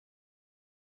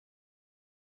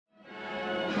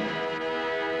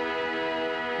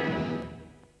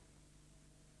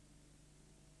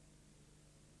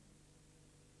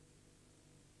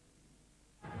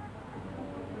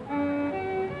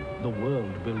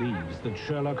believes that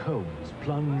Sherlock Holmes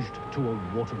plunged to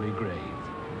a watery grave.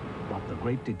 But the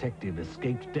great detective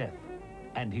escaped death,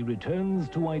 and he returns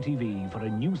to ITV for a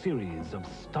new series of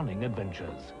stunning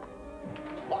adventures.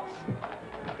 Watson,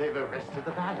 they've arrested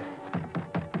the valet.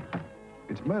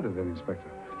 It's murder then,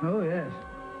 Inspector. Oh, yes.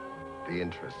 The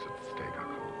interest at stake,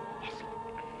 Uncle.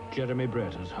 Jeremy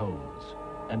Brett as Holmes,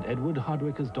 and Edward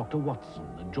Hardwicke as Dr. Watson,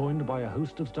 joined by a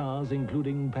host of stars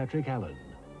including Patrick Allen,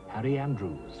 Harry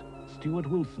Andrews, Stuart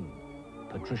Wilson,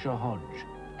 Patricia Hodge,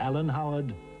 Alan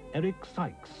Howard, Eric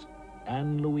Sykes,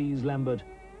 Anne-Louise Lambert,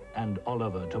 and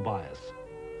Oliver Tobias.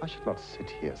 I should not sit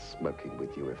here smoking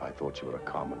with you if I thought you were a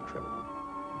common criminal.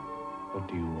 What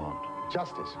do you want?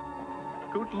 Justice.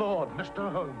 Good Lord,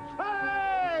 Mr. Holmes.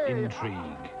 Hey!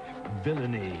 Intrigue,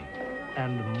 villainy,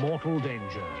 and mortal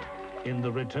danger in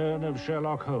The Return of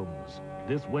Sherlock Holmes,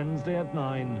 this Wednesday at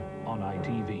 9 on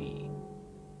ITV.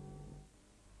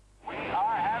 We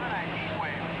are having a heat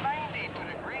wave,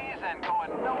 92 degrees and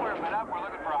going nowhere but up. We're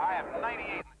looking for a high of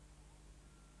 98.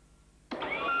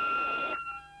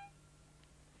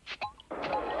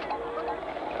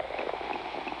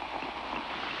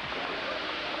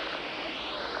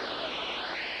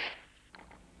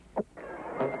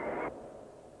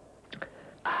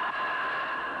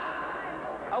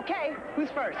 Okay,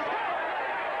 who's first?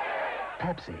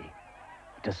 Pepsi.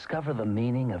 Discover the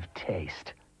meaning of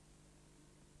taste.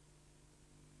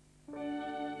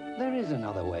 There is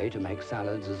another way to make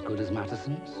salads as good as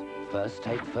Mattison's. First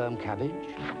take firm cabbage,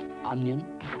 onion,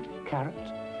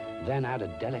 carrot, then add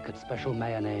a delicate special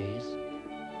mayonnaise.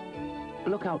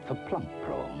 Look out for plump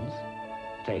prawns.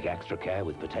 Take extra care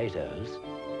with potatoes.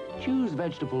 Choose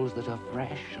vegetables that are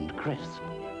fresh and crisp,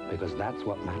 because that's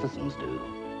what Mattison's do.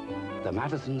 The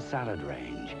Mattison salad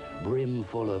range, brim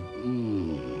full of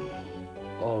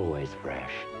always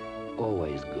fresh,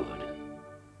 always good.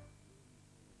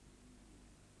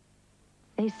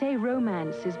 They say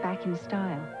romance is back in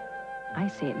style. I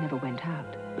say it never went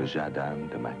out. The Jardin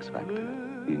de Max Factor,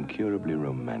 the incurably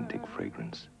romantic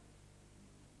fragrance.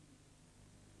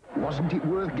 Wasn't it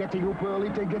worth getting up early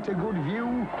to get a good view?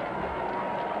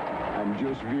 And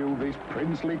just view this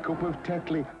princely cup of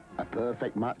Tetley. A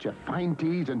perfect match of fine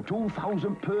teas and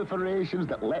 2,000 perforations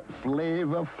that let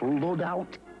flavour flood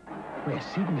out. Where's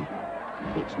Sydney?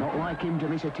 It's not like him to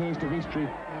miss a taste of history.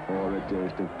 Or a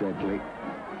taste of Tetley.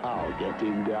 I'll get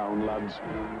him down, lads.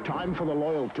 Time for the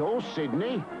loyal toast,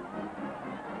 Sydney.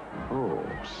 Oh,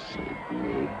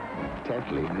 Sydney.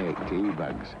 Tetley, make tea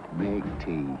bags. Make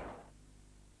tea.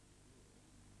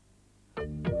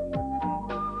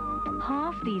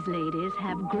 Half these ladies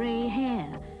have grey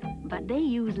hair, but they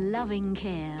use Loving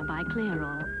Care by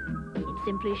Clairol. It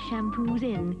simply shampoos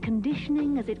in,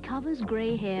 conditioning as it covers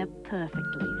grey hair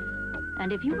perfectly.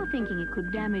 And if you're thinking it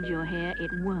could damage your hair,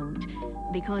 it won't,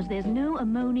 because there's no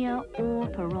ammonia or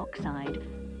peroxide.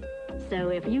 So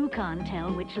if you can't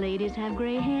tell which ladies have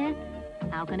grey hair,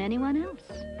 how can anyone else?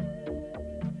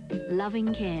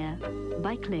 Loving Care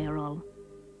by Clairol.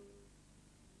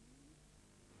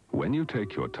 When you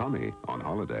take your tummy on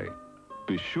holiday,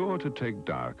 be sure to take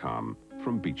Diacalm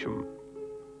from Beecham.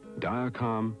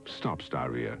 Diacalm stops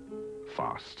diarrhea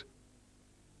fast.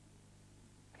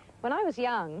 When I was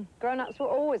young, grown-ups were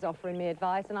always offering me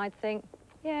advice, and I'd think,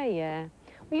 yeah,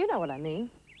 well, you know what I mean.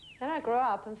 Then I grew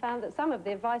up and found that some of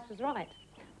the advice was right,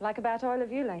 like about oil of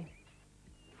Ulay.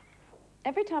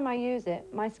 Every time I use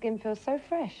it, my skin feels so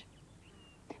fresh.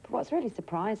 But what's really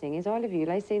surprising is oil of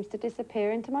Ulay seems to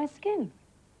disappear into my skin.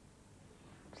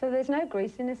 So there's no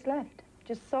greasiness left,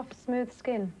 just soft, smooth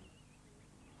skin.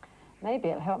 Maybe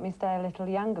it'll help me stay a little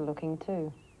younger looking,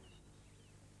 too.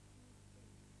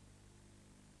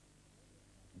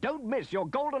 Don't miss your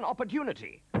golden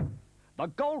opportunity. The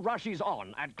gold rush is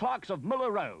on at Clark's of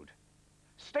Muller Road.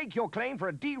 Stake your claim for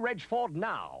a D-Reg Ford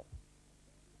now.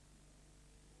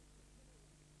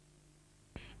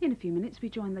 In a few minutes, we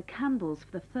join the Campbells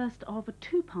for the first of a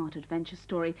two-part adventure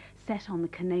story set on the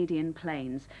Canadian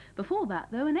plains. Before that,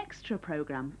 though, an extra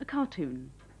programme, a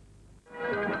cartoon.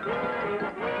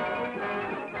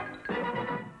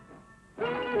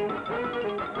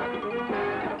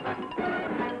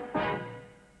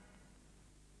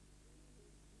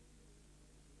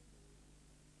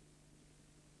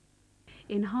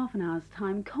 In half an hour's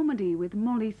time, comedy with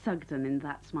Molly Sugden in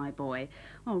That's My Boy.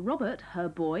 Well, Robert, her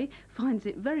boy, finds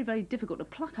it very, very difficult to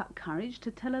pluck up courage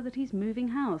to tell her that he's moving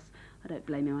house. I don't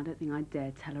blame him, I don't think I'd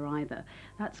dare tell her either.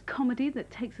 That's comedy that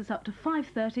takes us up to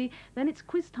 5:30, then it's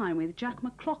quiz time with Jack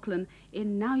McLaughlin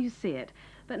in Now You See It.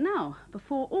 But now,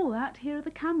 before all that, here are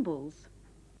the Campbells.